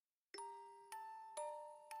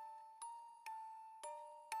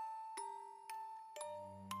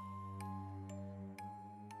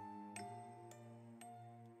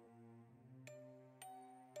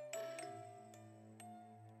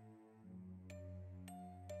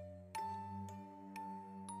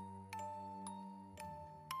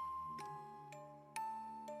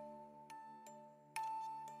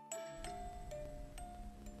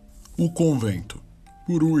O Convento,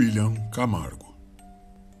 por William Camargo.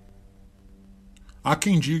 Há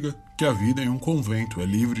quem diga que a vida em um convento é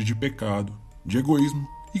livre de pecado, de egoísmo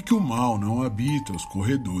e que o mal não habita os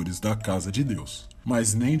corredores da casa de Deus.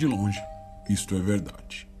 Mas nem de longe isto é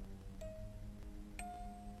verdade.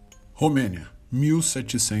 Romênia,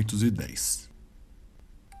 1710.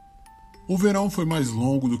 O verão foi mais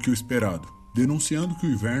longo do que o esperado, denunciando que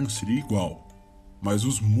o inverno seria igual. Mas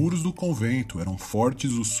os muros do convento eram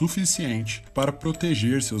fortes o suficiente para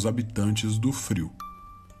proteger seus habitantes do frio.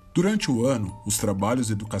 Durante o ano, os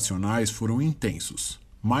trabalhos educacionais foram intensos.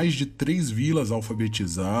 Mais de 3 vilas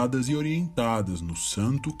alfabetizadas e orientadas no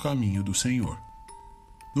santo caminho do Senhor.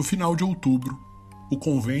 No final de outubro, o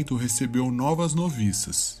convento recebeu novas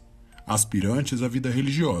noviças, aspirantes à vida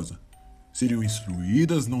religiosa. Seriam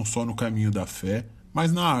instruídas não só no caminho da fé,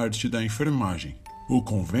 mas na arte da enfermagem. O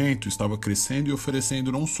convento estava crescendo e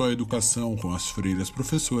oferecendo não só educação com as freiras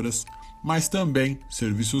professoras, mas também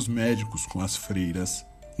serviços médicos com as freiras,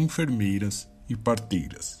 enfermeiras e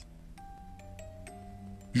parteiras.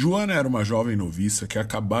 Joana era uma jovem noviça que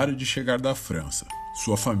acabara de chegar da França.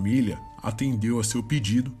 Sua família atendeu a seu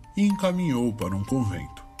pedido e encaminhou para um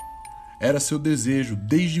convento. Era seu desejo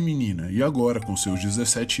desde menina e agora, com seus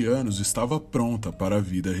 17 anos, estava pronta para a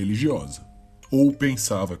vida religiosa. Ou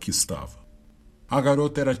pensava que estava. A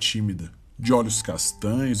garota era tímida, de olhos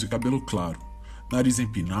castanhos e cabelo claro, nariz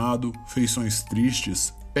empinado, feições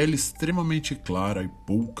tristes, pele extremamente clara e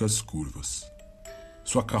poucas curvas.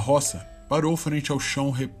 Sua carroça parou frente ao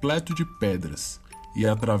chão repleto de pedras e,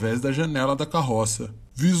 através da janela da carroça,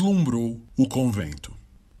 vislumbrou o convento.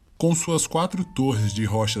 Com suas 4 torres de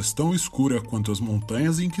rochas tão escuras quanto as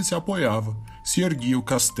montanhas em que se apoiava, se erguia o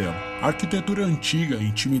castelo. A arquitetura antiga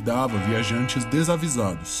intimidava viajantes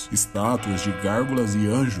desavisados. Estátuas de gárgulas e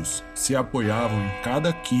anjos se apoiavam em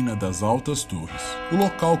cada quina das altas torres. O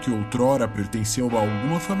local que outrora pertenceu a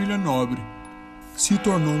alguma família nobre se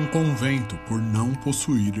tornou um convento por não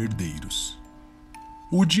possuir herdeiros.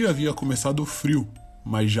 O dia havia começado frio,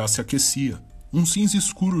 mas já se aquecia. Um cinza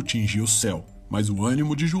escuro tingia o céu. Mas o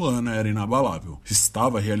ânimo de Joana era inabalável.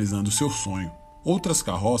 Estava realizando seu sonho. Outras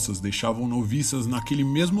carroças deixavam noviças naquele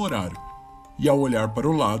mesmo horário. E ao olhar para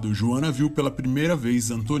o lado, Joana viu pela primeira vez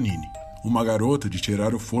Antonine, uma garota de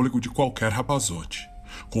tirar o fôlego de qualquer rapazote.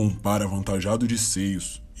 Com um par avantajado de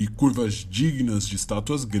seios e curvas dignas de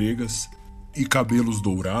estátuas gregas e cabelos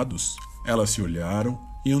dourados, elas se olharam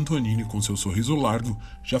e Antonine, com seu sorriso largo,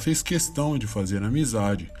 já fez questão de fazer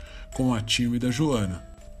amizade com a tímida Joana,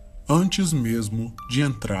 antes mesmo de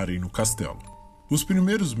entrarem no castelo. Os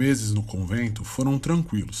primeiros meses no convento foram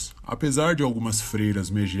tranquilos, apesar de algumas freiras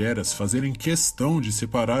megeras fazerem questão de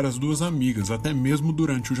separar as duas amigas até mesmo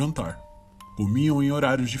durante o jantar. Comiam em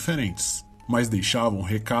horários diferentes, mas deixavam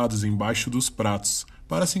recados embaixo dos pratos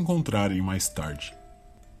para se encontrarem mais tarde.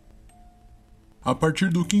 A partir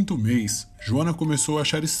do 5º mês, Joana começou a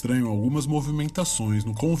achar estranho algumas movimentações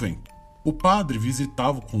no convento. O padre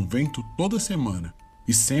visitava o convento toda semana,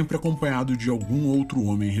 e sempre acompanhado de algum outro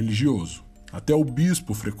homem religioso. Até o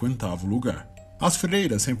bispo frequentava o lugar. As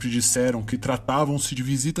freiras sempre disseram que tratavam-se de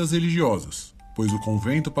visitas religiosas, pois o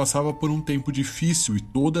convento passava por um tempo difícil e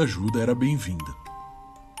toda ajuda era bem-vinda.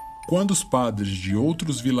 Quando os padres de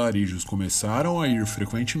outros vilarejos começaram a ir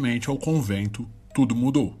frequentemente ao convento, tudo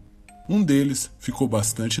mudou. Um deles ficou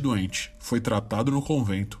bastante doente, foi tratado no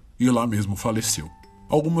convento e lá mesmo faleceu.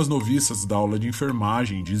 Algumas noviças da aula de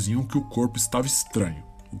enfermagem diziam que o corpo estava estranho,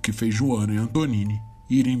 o que fez Joana e Antonine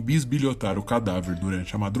irem bisbilhotar o cadáver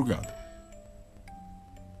durante a madrugada.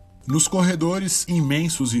 Nos corredores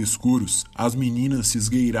imensos e escuros, as meninas se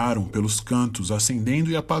esgueiraram pelos cantos,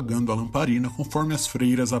 acendendo e apagando a lamparina conforme as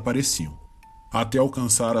freiras apareciam, até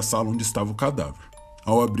alcançar a sala onde estava o cadáver.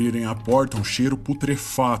 Ao abrirem a porta, um cheiro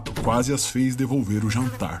putrefato quase as fez devolver o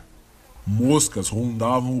jantar. Moscas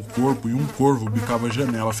rondavam o corpo e um corvo bicava a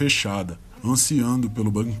janela fechada, ansiando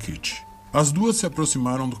pelo banquete. As duas se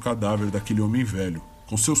aproximaram do cadáver daquele homem velho.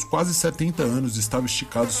 Com seus quase 70 anos, estava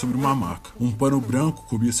esticado sobre uma maca. Um pano branco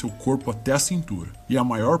cobria seu corpo até a cintura, e a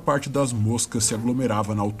maior parte das moscas se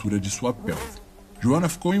aglomerava na altura de sua pele. Joana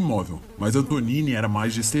ficou imóvel, mas Antonine era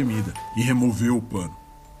mais destemida e removeu o pano.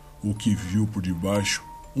 O que viu por debaixo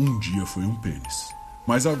um dia foi um pênis,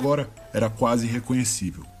 mas agora era quase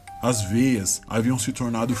irreconhecível. As veias haviam se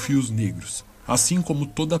tornado fios negros, assim como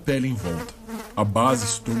toda a pele em volta. A base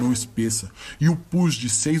se tornou espessa e o pus de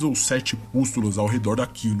 6 ou 7 pústulas ao redor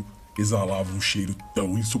daquilo exalava um cheiro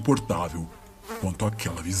tão insuportável quanto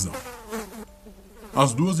aquela visão.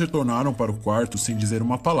 As duas retornaram para o quarto sem dizer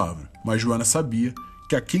uma palavra, mas Joana sabia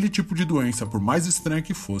que aquele tipo de doença, por mais estranha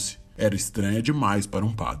que fosse, era estranha demais para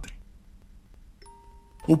um padre.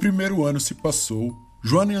 O primeiro ano se passou.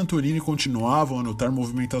 Joana e Antonini continuavam a notar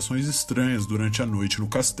movimentações estranhas durante a noite no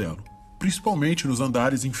castelo, principalmente nos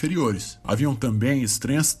andares inferiores. Haviam também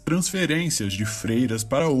estranhas transferências de freiras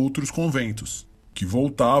para outros conventos, que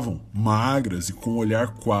voltavam magras e com o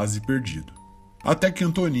olhar quase perdido. Até que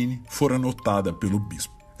Antonini fora notada pelo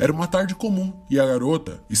bispo. Era uma tarde comum e a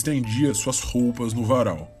garota estendia suas roupas no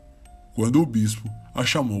varal, quando o bispo a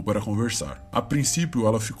chamou para conversar. A princípio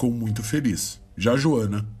ela ficou muito feliz, já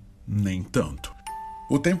Joana, nem tanto.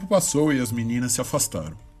 O tempo passou e as meninas se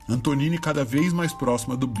afastaram. Antonini, cada vez mais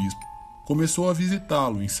próxima do bispo, começou a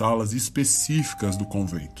visitá-lo em salas específicas do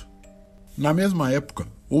convento. Na mesma época,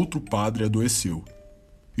 outro padre adoeceu,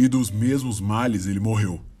 e dos mesmos males ele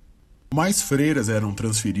morreu. Mais freiras eram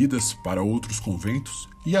transferidas para outros conventos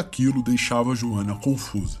e aquilo deixava Joana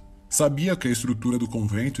confusa. Sabia que a estrutura do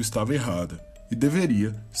convento estava errada e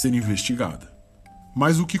deveria ser investigada.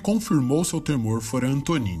 Mas o que confirmou seu temor fora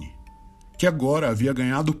Antonini, que agora havia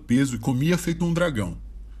ganhado peso e comia feito um dragão.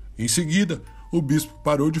 Em seguida, o bispo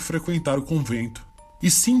parou de frequentar o convento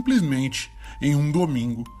e simplesmente, em um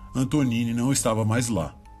domingo, Antonini não estava mais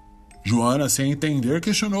lá. Joana, sem entender,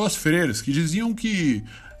 questionou as freiras, que diziam que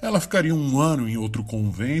ela ficaria um ano em outro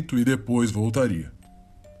convento e depois voltaria.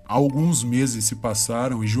 Alguns meses se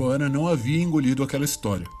passaram e Joana não havia engolido aquela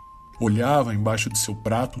história. Olhava embaixo de seu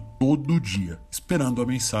prato todo dia, esperando a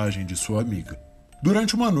mensagem de sua amiga.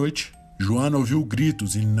 Durante uma noite, Joana ouviu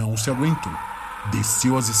gritos e não se aguentou.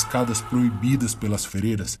 Desceu as escadas proibidas pelas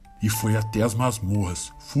freiras e foi até as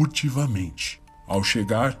masmorras, furtivamente. Ao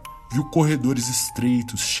chegar, viu corredores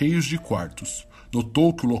estreitos, cheios de quartos.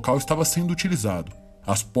 Notou que o local estava sendo utilizado.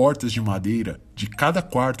 As portas de madeira de cada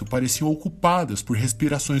quarto pareciam ocupadas por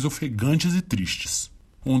respirações ofegantes e tristes.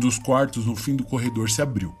 Um dos quartos no fim do corredor se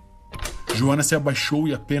abriu. Joana se abaixou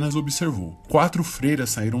e apenas observou. 4 freiras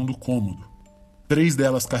saíram do cômodo. 3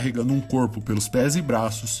 delas carregando um corpo pelos pés e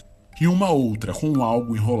braços e uma outra com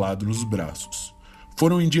algo enrolado nos braços.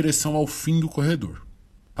 Foram em direção ao fim do corredor.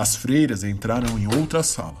 As freiras entraram em outra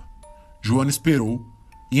sala. Joana esperou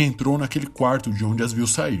e entrou naquele quarto de onde as viu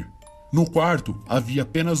sair. No quarto havia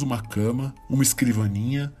apenas uma cama, uma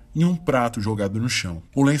escrivaninha e um prato jogado no chão.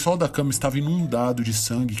 O lençol da cama estava inundado de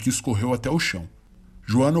sangue que escorreu até o chão.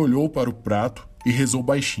 Joana olhou para o prato e rezou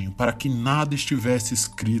baixinho para que nada estivesse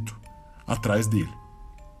escrito atrás dele.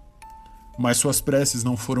 Mas suas preces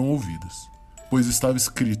não foram ouvidas, pois estava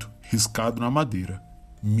escrito, riscado na madeira: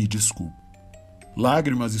 "Me desculpe".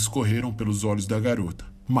 Lágrimas escorreram pelos olhos da garota,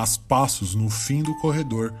 mas passos no fim do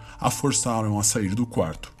corredor a forçaram a sair do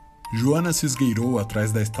quarto. Joana se esgueirou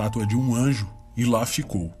atrás da estátua de um anjo e lá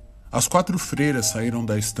ficou. As 4 freiras saíram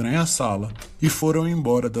da estranha sala e foram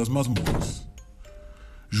embora das masmorras.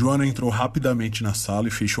 Joana entrou rapidamente na sala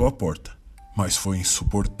e fechou a porta, mas foi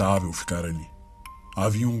insuportável ficar ali.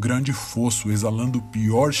 Havia um grande fosso exalando o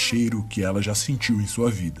pior cheiro que ela já sentiu em sua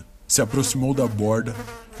vida. Se aproximou da borda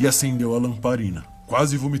e acendeu a lamparina,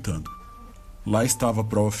 quase vomitando. Lá estava a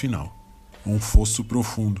prova final. Um fosso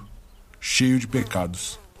profundo, cheio de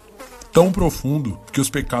pecados. Tão profundo que os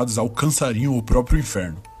pecados alcançariam o próprio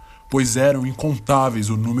inferno, pois eram incontáveis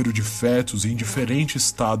o número de fetos em diferentes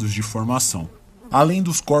estados de formação, além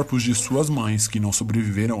dos corpos de suas mães que não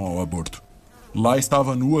sobreviveram ao aborto. Lá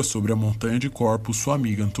estava nua sobre a montanha de corpos sua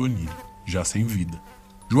amiga Antonini, já sem vida.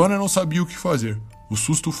 Joana não sabia o que fazer. O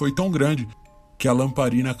susto foi tão grande que a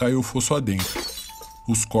lamparina caiu fosso adentro.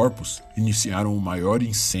 Os corpos iniciaram o maior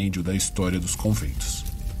incêndio da história dos conventos.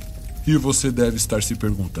 E você deve estar se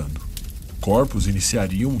perguntando: corpos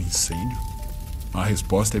iniciariam um incêndio? A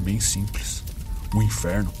resposta é bem simples. O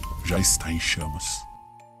inferno já está em chamas.